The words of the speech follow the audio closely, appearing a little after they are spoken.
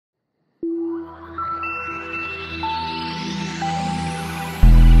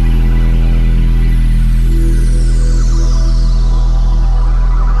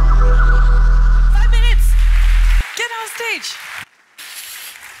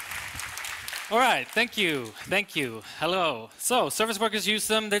All right, thank you, thank you. Hello. So, service workers use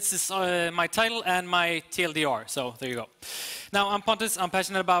them. This is my title and my TLDR. So, there you go. Now, I'm Pontus. I'm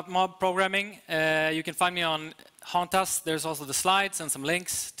passionate about mob programming. You can find me on Haunt Us. There's also the slides and some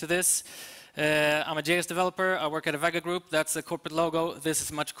links to this. I'm a JS developer. I work at a Vega group. That's a corporate logo. This is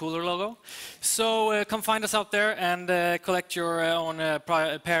a much cooler logo. So come find us out there and collect your own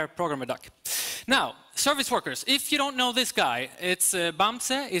pair programmer duck. Now, service workers. If you don't know this guy, it's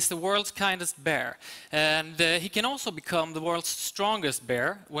Bamse is the world's kindest bear. And he can also become the world's strongest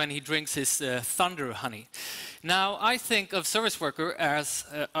bear when he drinks his thunder honey. Now, I think of service worker as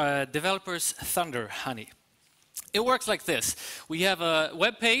developer's thunder honey. It works like this. We have a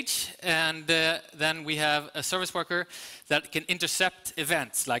web page, and then we have a service worker that can intercept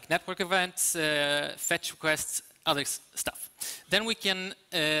events, like network events, fetch requests, other stuff. Then we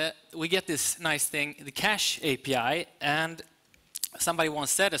get this nice thing, the cache API, and somebody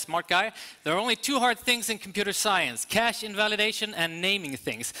once said, a smart guy, there are only two hard things in computer science, cache invalidation and naming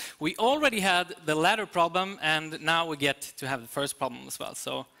things. We already had the latter problem, and now we get to have the first problem as well,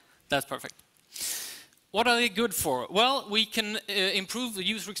 so that's perfect. What are they good for? Well, we can improve the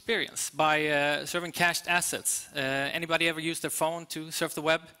user experience by serving cached assets. Anybody ever used their phone to surf the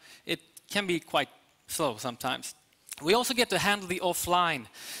web? It can be quite slow sometimes. We also get to handle the offline,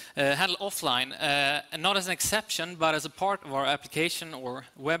 and not as an exception, but as a part of our application or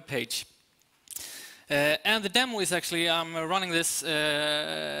web page. And the demo is actually, I'm running this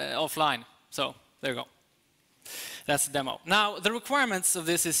offline. So there you go. That's the demo. Now, the requirements of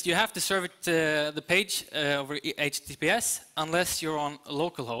this is you have to serve it the page over HTTPS unless you're on a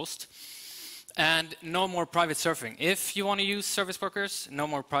localhost, and no more private surfing. If you want to use service workers, no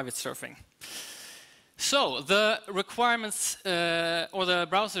more private surfing. So the requirements or the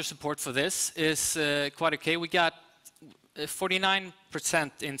browser support for this is quite okay. We got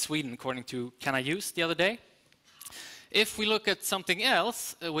 49% in Sweden, according to Can I Use the other day. If we look at something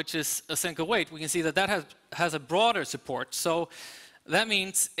else, which is async await, we can see that that has a broader support. So that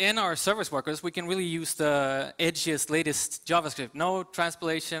means in our service workers, we can really use the edgiest, latest JavaScript. No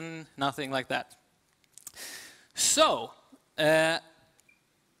transpilation, nothing like that. So the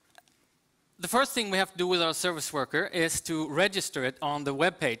first thing we have to do with our service worker is to register it on the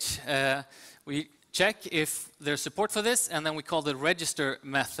web page. We check if there's support for this, and then we call the register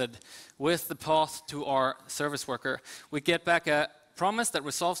method with the path to our service worker. We get back a promise that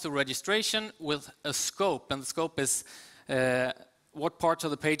resolves the registration with a scope, and the scope is what parts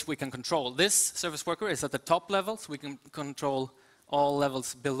of the page we can control. This service worker is at the top level, so we can control all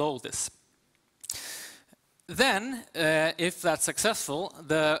levels below this. Then, if that's successful,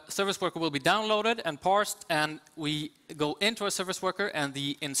 the service worker will be downloaded and parsed, and we go into our service worker and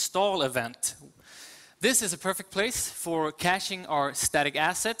the install event. This is a perfect place for caching our static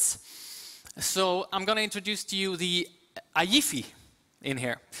assets. So I'm going to introduce to you the IIFI in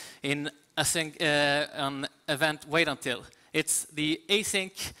here, in async, an event wait until. It's the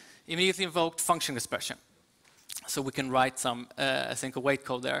async immediately invoked function expression. So we can write some async await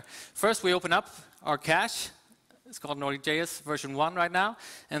code there. First, we open up our cache. It's called Nordic.js version 1 right now.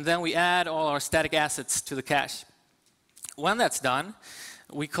 And then we add all our static assets to the cache. When that's done,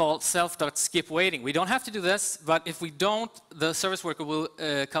 we call self.skipWaiting. We don't have to do this, but if we don't, the service worker will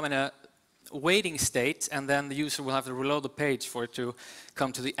come in a waiting state, and then the user will have to reload the page for it to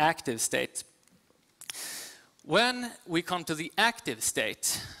come to the active state. When we come to the active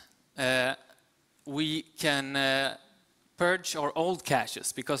state, we can purge our old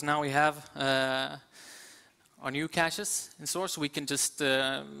caches, because now we have our new caches in source. We can just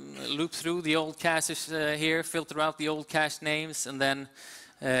loop through the old caches here, filter out the old cache names, and then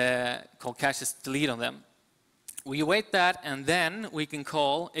call caches delete on them. We await that, and then we can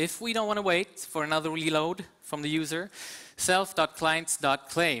call, if we don't want to wait for another reload from the user,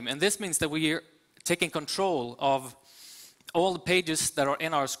 self.clients.claim. And this means that we are taking control of all the pages that are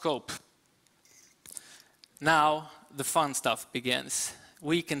in our scope. Now the fun stuff begins.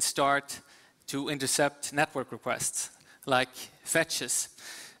 We can start to intercept network requests, like fetches.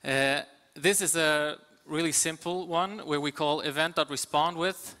 This is a really simple one where we call event.respond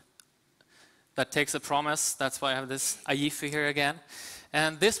with. That takes a promise. That's why I have this IIFI here again.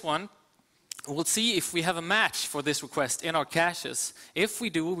 And this one, we'll see if we have a match for this request in our caches. If we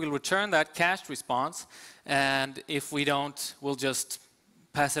do, we'll return that cached response. And if we don't, we'll just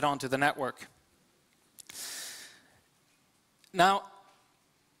pass it on to the network. Now,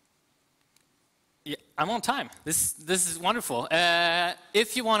 yeah, I'm on time. This is wonderful.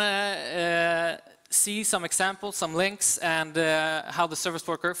 If you want to see some examples, some links, and how the service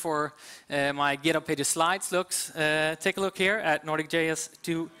worker for my GitHub Pages slides looks, take a look here at Nordic.js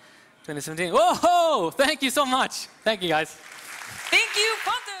 2017. Whoa! Thank you so much. Thank you, guys. Thank you,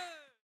 Pontus.